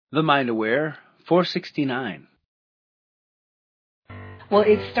The Mind Aware 469. Well,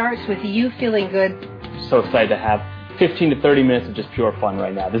 it starts with you feeling good. So excited to have 15 to 30 minutes of just pure fun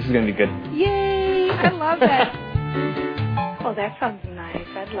right now. This is going to be good. Yay! I love that. Oh, that sounds nice.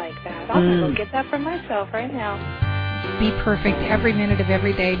 I'd like that. I'm going to go get that for myself right now. Be perfect every minute of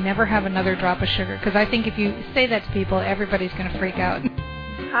every day. Never have another drop of sugar. Because I think if you say that to people, everybody's going to freak out.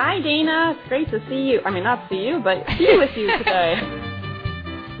 Hi, Dana. It's great to see you. I mean, not see you, but be with you today.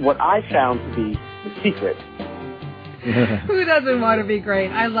 What I found to be the secret. Who doesn't want to be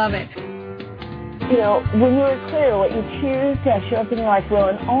great? I love it. You know, when you are clear, what you choose to show up in your life will,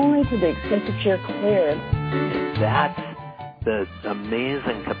 and only to the extent that you're clear. That's the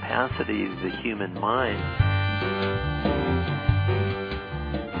amazing capacity of the human mind.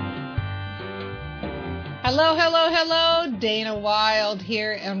 Hello, hello, hello. Dana Wilde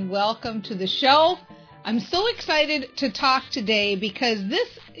here, and welcome to the show. I'm so excited to talk today because this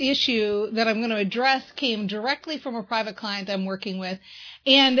issue that I'm going to address came directly from a private client I'm working with.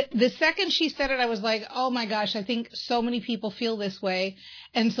 And the second she said it, I was like, oh my gosh, I think so many people feel this way.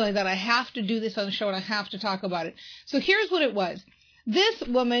 And so that I have to do this on the show and I have to talk about it. So here's what it was. This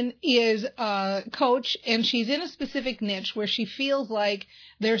woman is a coach and she's in a specific niche where she feels like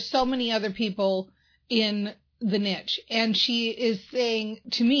there's so many other people in the niche. And she is saying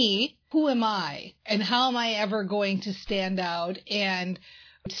to me, who am I? And how am I ever going to stand out? And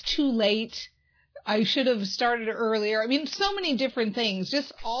it's too late. I should have started earlier. I mean, so many different things,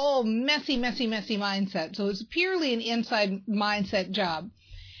 just all messy mindset. So it's purely an inside mindset job.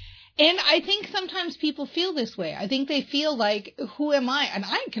 And I think sometimes people feel this way. I think they feel like, who am I? And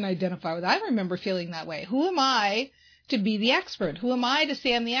I can identify with it. I remember feeling that way. Who am I to be the expert? Who am I to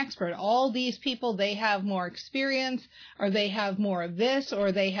say I'm the expert? All these people, they have more experience, or they have more of this,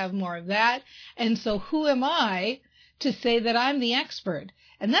 or they have more of that. And so who am I to say that I'm the expert?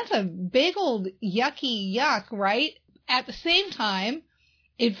 And that's a big old yucky yuck, right? At the same time,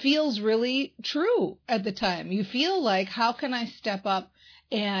 it feels really true at the time. You feel like, how can I step up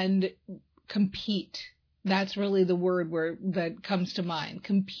and compete? That's really the word that comes to mind.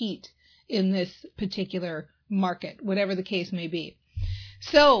 Compete in this particular market, whatever the case may be.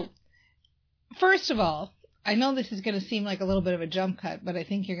 So, first of all, I know this is going to seem like a little bit of a jump cut, but I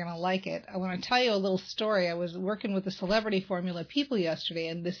think you're going to like it. I want to tell you a little story. I was working with the Celebrity Formula people yesterday,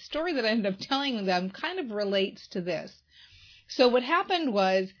 and the story that I ended up telling them kind of relates to this. So what happened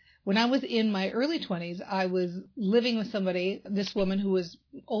was, when I was in my early 20s, I was living with somebody, this woman who was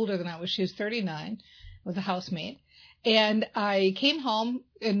older than I was. She was 39, was a housemate. And I came home,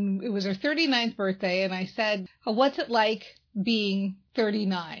 and it was her 39th birthday, and I said, oh, what's it like being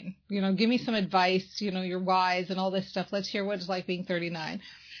 39? You know, give me some advice, you know, you're wise and all this stuff. Let's hear what it's like being 39.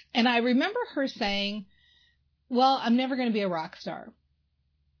 And I remember her saying, well, I'm never going to be a rock star.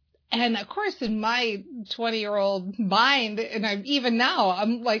 And of course, in my 20-year-old mind, and even now,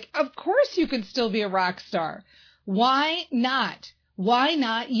 I'm like, of course you could still be a rock star. Why not? Why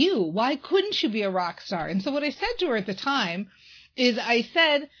not you? Why couldn't you be a rock star? And so what I said to her at the time is I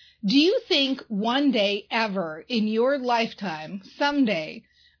said, do you think one day ever in your lifetime, someday,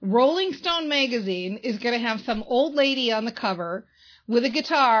 Rolling Stone magazine is going to have some old lady on the cover with a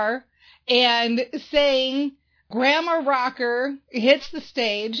guitar and saying, Grandma Rocker hits the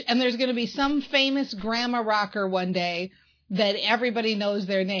stage, and there's going to be some famous Grandma Rocker one day that everybody knows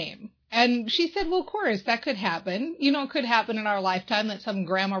their name? And she said, well, of course, that could happen. You know, it could happen in our lifetime that some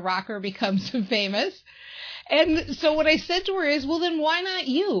Grandma Rocker becomes famous. And so what I said to her is, well, then why not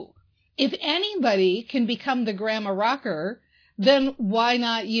you? If anybody can become the Grandma Rocker, then why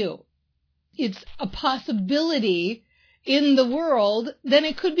not you? It's a possibility in the world, then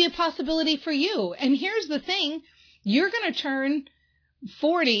it could be a possibility for you. And here's the thing, you're going to turn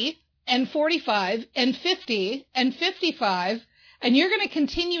 40 and 45 and 50 and 55, and you're going to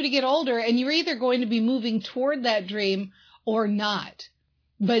continue to get older, and you're either going to be moving toward that dream or not.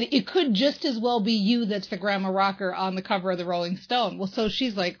 But it could just as well be you that's the Grandma Rocker on the cover of the Rolling Stone. Well, so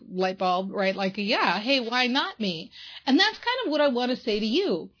she's like, light bulb, right? Like, yeah, hey, why not me? And that's kind of what I want to say to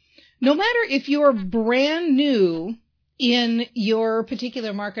you. No matter if you're brand new in your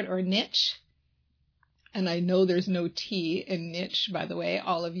particular market or niche, and I know there's no T in niche, by the way,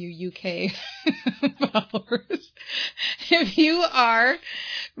 all of you UK followers. If you are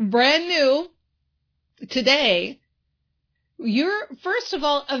brand new today, you're, first of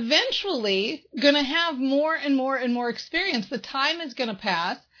all, eventually going to have more and more and more experience. The time is going to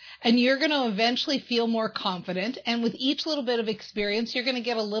pass, and you're going to eventually feel more confident. And with each little bit of experience, you're going to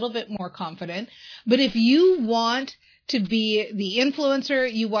get a little bit more confident. But if you want to be the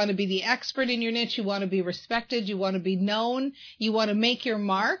influencer. You want to be the expert in your niche. You want to be respected. You want to be known. You want to make your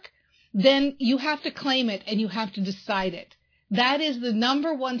mark. Then you have to claim it and you have to decide it. That is the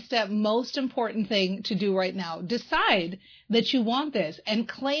number one step, most important thing to do right now. Decide that you want this and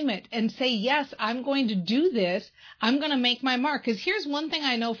claim it and say, yes, I'm going to do this. I'm going to make my mark. Because here's one thing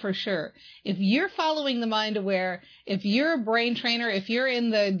I know for sure. If you're following the Mind Aware, if you're a brain trainer, if you're in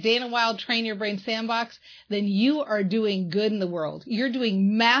the Dana Wilde Train Your Brain Sandbox, then you are doing good in the world. You're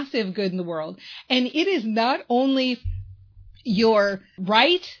doing massive good in the world. And it is not only your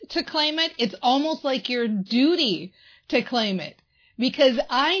right to claim it, it's almost like your duty to claim it, because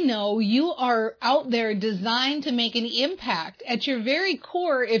I know you are out there designed to make an impact. At your very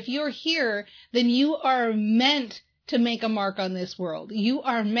core, if you're here, then you are meant to make a mark on this world. You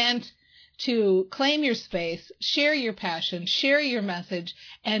are meant to claim your space, share your passion, share your message,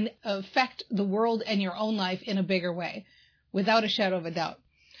 and affect the world and your own life in a bigger way, without a shadow of a doubt.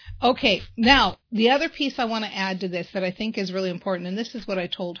 Okay, now, the other piece I want to add to this that I think is really important, and this is what I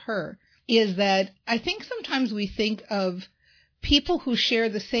told her, is that I think sometimes we think of people who share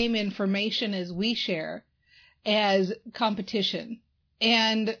the same information as we share as competition.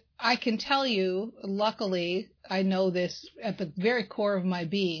 And I can tell you, luckily, I know this at the very core of my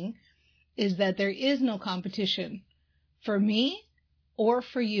being, is that there is no competition for me or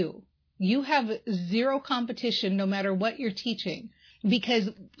for you. You have zero competition no matter what you're teaching. Because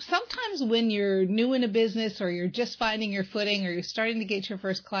sometimes when you're new in a business or you're just finding your footing or you're starting to get your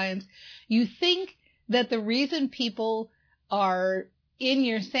first clients, you think that the reason people are in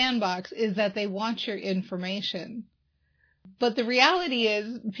your sandbox is that they want your information. But the reality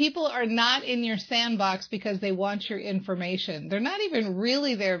is people are not in your sandbox because they want your information. They're not even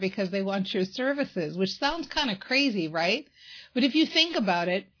really there because they want your services, which sounds kind of crazy, right? But if you think about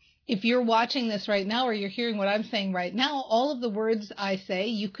it, if you're watching this right now or you're hearing what I'm saying right now, all of the words I say,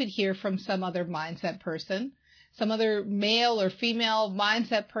 you could hear from some other mindset person, some other male or female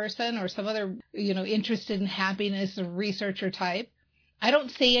mindset person, or some other, interested in happiness or researcher type. I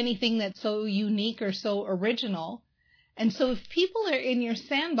don't say anything that's so unique or so original. And so if people are in your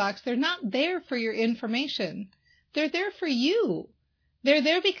sandbox, they're not there for your information. They're there for you. They're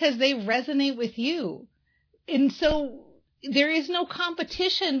there because they resonate with you. And so there is no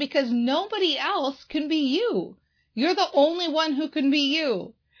competition because nobody else can be you. You're the only one who can be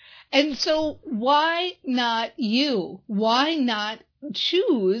you. And so why not you? Why not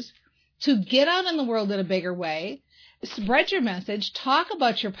choose to get out in the world in a bigger way, spread your message, talk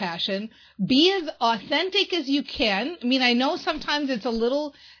about your passion, be as authentic as you can. I mean, I know sometimes it's a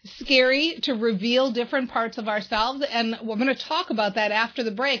little scary to reveal different parts of ourselves, and we're going to talk about that after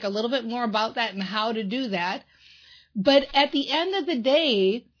the break, a little bit more about that and how to do that. But at the end of the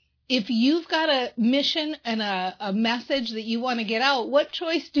day, if you've got a mission and a message that you want to get out, what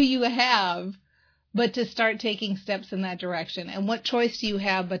choice do you have but to start taking steps in that direction? And what choice do you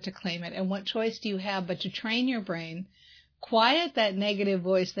have but to claim it? And what choice do you have but to train your brain, quiet that negative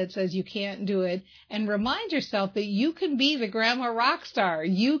voice that says you can't do it, and remind yourself that you can be the grandma rock star.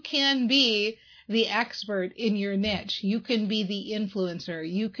 You can be the expert in your niche. You can be the influencer.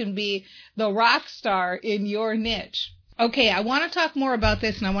 You can be the rock star in your niche. Okay, I want to talk more about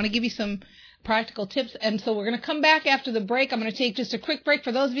this, and I want to give you some practical tips. And so we're going to come back after the break. I'm going to take just a quick break.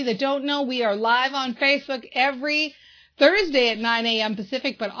 For those of you that don't know, we are live on Facebook every Thursday at 9 a.m.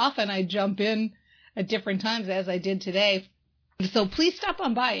 Pacific, but often I jump in at different times, as I did today. So please stop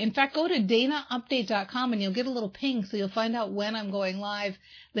on by. In fact, go to danaupdate.com and you'll get a little ping so you'll find out when I'm going live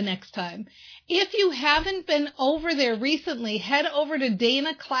the next time. If you haven't been over there recently, head over to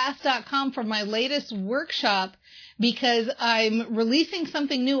danaclass.com for my latest workshop, because I'm releasing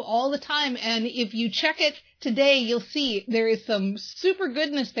something new all the time. And if you check it today, you'll see there is some super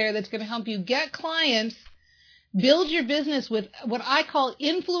goodness there that's going to help you get clients, build your business with what I call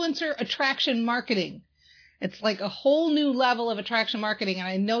influencer attraction marketing. It's like a whole new level of attraction marketing, and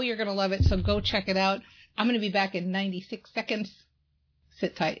I know you're going to love it, so go check it out. I'm going to be back in 96 seconds.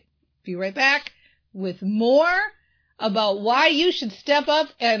 Sit tight. Be right back with more about why you should step up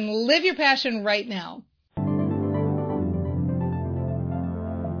and live your passion right now.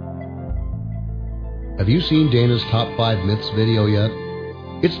 Have you seen Dana's Top 5 Myths video yet?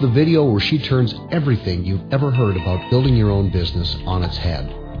 It's the video where she turns everything you've ever heard about building your own business on its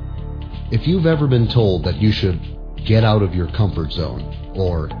head. If you've ever been told that you should get out of your comfort zone,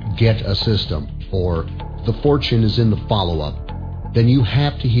 or get a system, or the fortune is in the follow-up, then you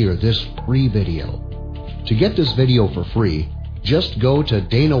have to hear this free video. To get this video for free, just go to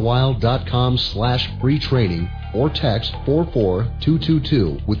danawilde.com/free training or text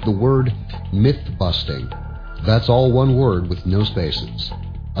 44222 with the word myth busting. That's all one word with no spaces.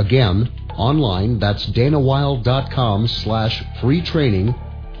 Again, online, that's danawilde.com/free training,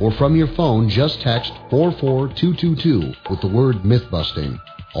 or from your phone, just text 44222 with the word mythbusting,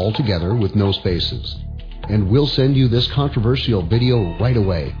 all together with no spaces. And we'll send you this controversial video right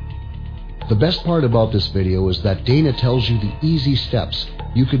away. The best part about this video is that Dana tells you the easy steps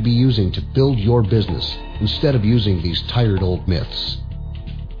you could be using to build your business instead of using these tired old myths.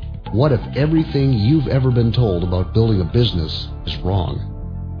 What if everything you've ever been told about building a business is wrong?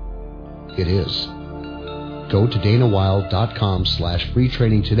 It is. Go to danawilde.com/free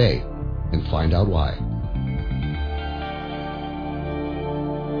training today and find out why.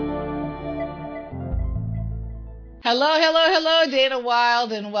 Hello, Dana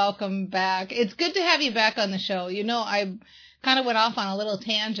Wilde, and welcome back. It's good to have you back on the show. You know, I kind of went off on a little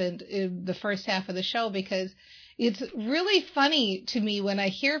tangent in the first half of the show because it's really funny to me when I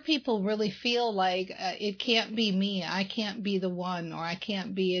hear people really feel like it can't be me, I can't be the one, or I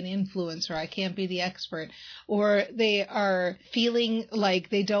can't be an influencer, I can't be the expert, or they are feeling like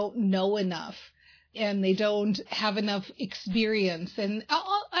they don't know enough and they don't have enough experience. And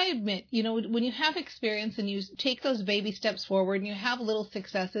I admit, you know, when you have experience and you take those baby steps forward and you have little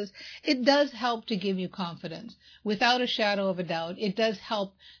successes, it does help to give you confidence. Without a shadow of a doubt, it does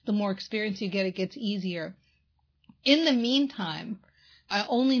help. The more experience you get, it gets easier. In the meantime, I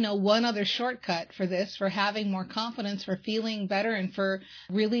only know one other shortcut for this, for having more confidence, for feeling better, and for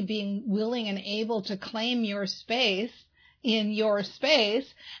really being willing and able to claim your space in your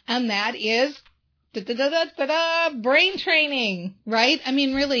space, and that is brain training, right? I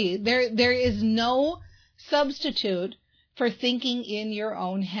mean, really, there is no substitute for thinking in your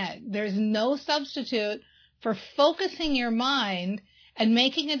own head. There's no substitute for focusing your mind and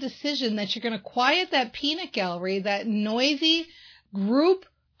making a decision that you're going to quiet that peanut gallery, that noisy group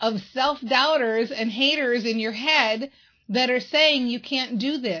of self-doubters and haters in your head that are saying you can't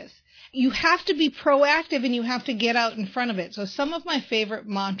do this. You have to be proactive and you have to get out in front of it. So some of my favorite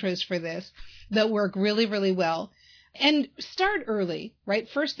mantras for this that work really, really well. And start early, right?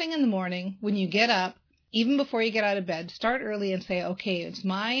 First thing in the morning when you get up, even before you get out of bed, start early and say, okay, it's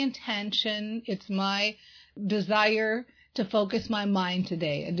my intention, it's my desire to focus my mind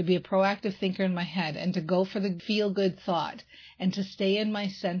today and to be a proactive thinker in my head and to go for the feel-good thought and to stay in my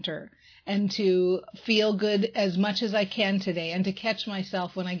center and to feel good as much as I can today and to catch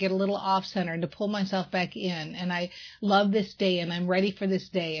myself when I get a little off center and to pull myself back in. And I love this day and I'm ready for this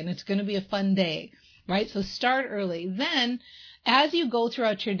day and it's going to be a fun day, right? So start early. Then as you go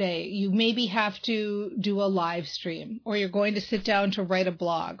throughout your day, you maybe have to do a live stream, or you're going to sit down to write a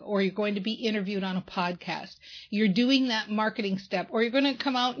blog, or you're going to be interviewed on a podcast. You're doing that marketing step, or you're going to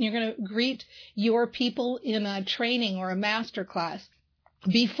come out and you're going to greet your people in a training or a master class.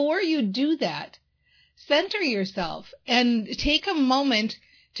 Before you do that, center yourself and take a moment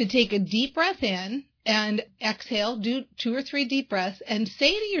to take a deep breath in and exhale, do 2 or 3 deep breaths, and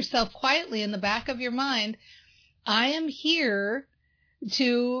say to yourself quietly in the back of your mind, I am here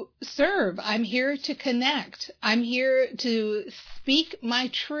to serve. I'm here to connect. I'm here to speak my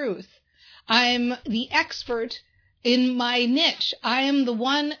truth. I'm the expert in my niche. I am the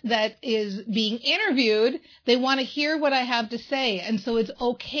one that is being interviewed. They want to hear what I have to say. And so it's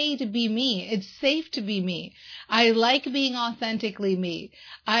okay to be me. It's safe to be me. I like being authentically me.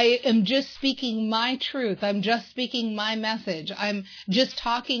 I am just speaking my truth. I'm just speaking my message. I'm just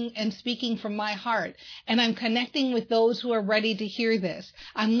talking and speaking from my heart. And I'm connecting with those who are ready to hear this.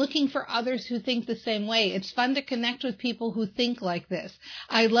 I'm looking for others who think the same way. It's fun to connect with people who think like this.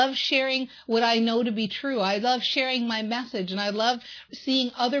 I love sharing what I know to be true. I love sharing my message, and I love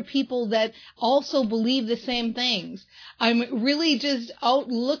seeing other people that also believe the same things. I'm really just out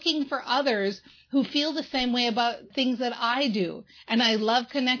looking for others who feel the same way about things that I do. And I love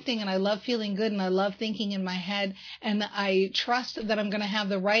connecting, and I love feeling good, and I love thinking in my head, and I trust that I'm going to have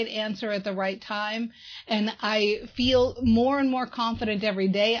the right answer at the right time. And I feel more and more confident every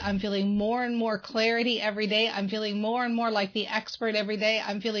day. I'm feeling more and more clarity every day. I'm feeling more and more like the expert every day.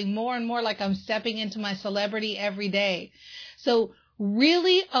 I'm feeling more and more like I'm stepping into my celebrity every day. So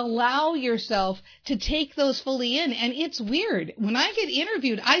really allow yourself to take those fully in. And it's weird. When I get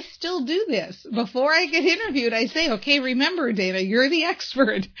interviewed, I still do this. Before I get interviewed, I say, okay, remember, Dana, you're the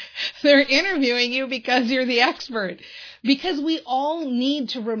expert. They're interviewing you because you're the expert. Because we all need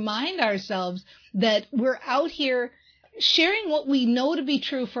to remind ourselves that we're out here sharing what we know to be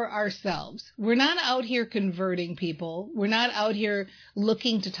true for ourselves. We're not out here converting people. We're not out here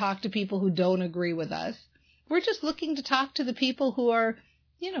looking to talk to people who don't agree with us. We're just looking to talk to the people who are,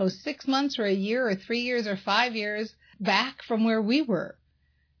 6 months or a year or 3 years or 5 years back from where we were.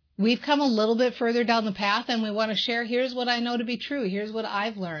 we've come a little bit further down the path and we want to share, here's what I know to be true. Here's what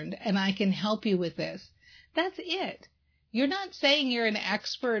I've learned and I can help you with this. That's it. You're not saying you're an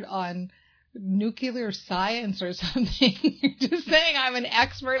expert on nuclear science or something. You're just saying I'm an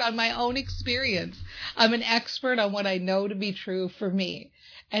expert on my own experience. I'm an expert on what I know to be true for me.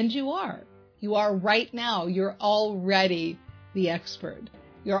 And you are. You are right now. You're already the expert.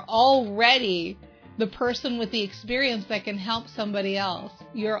 You're already the person with the experience that can help somebody else.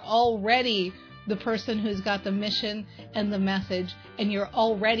 You're already the person who's got the mission and the message, and you're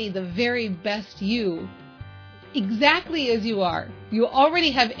already the very best you, exactly as you are. You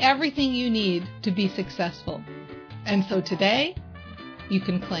already have everything you need to be successful. And so today, you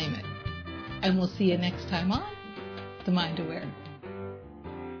can claim it. And we'll see you next time on The Mind Aware.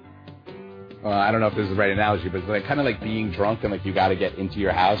 I don't know if this is the right analogy, but it's like kind of like being drunk and like you got to get into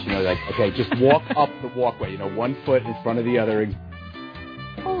your house. You know, like, okay, just walk up the walkway. You know, 1 foot in front of the other.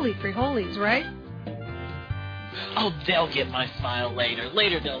 Holy free holies, right? Oh, they'll get my smile later.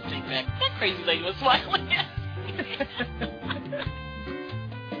 Later they'll think back, that crazy lady was smiling at me.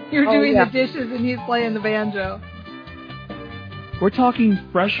 You're doing the dishes and he's playing the banjo. We're talking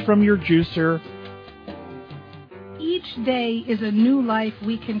fresh from your juicer. Each day is a new life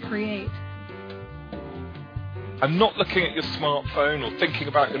we can create. I'm not looking at your smartphone or thinking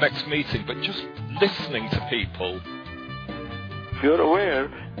about your next meeting, but just listening to people. If you're aware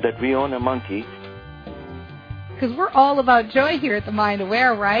that we own a monkey. Because we're all about joy here at The Mind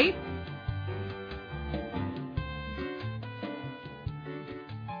Aware, right?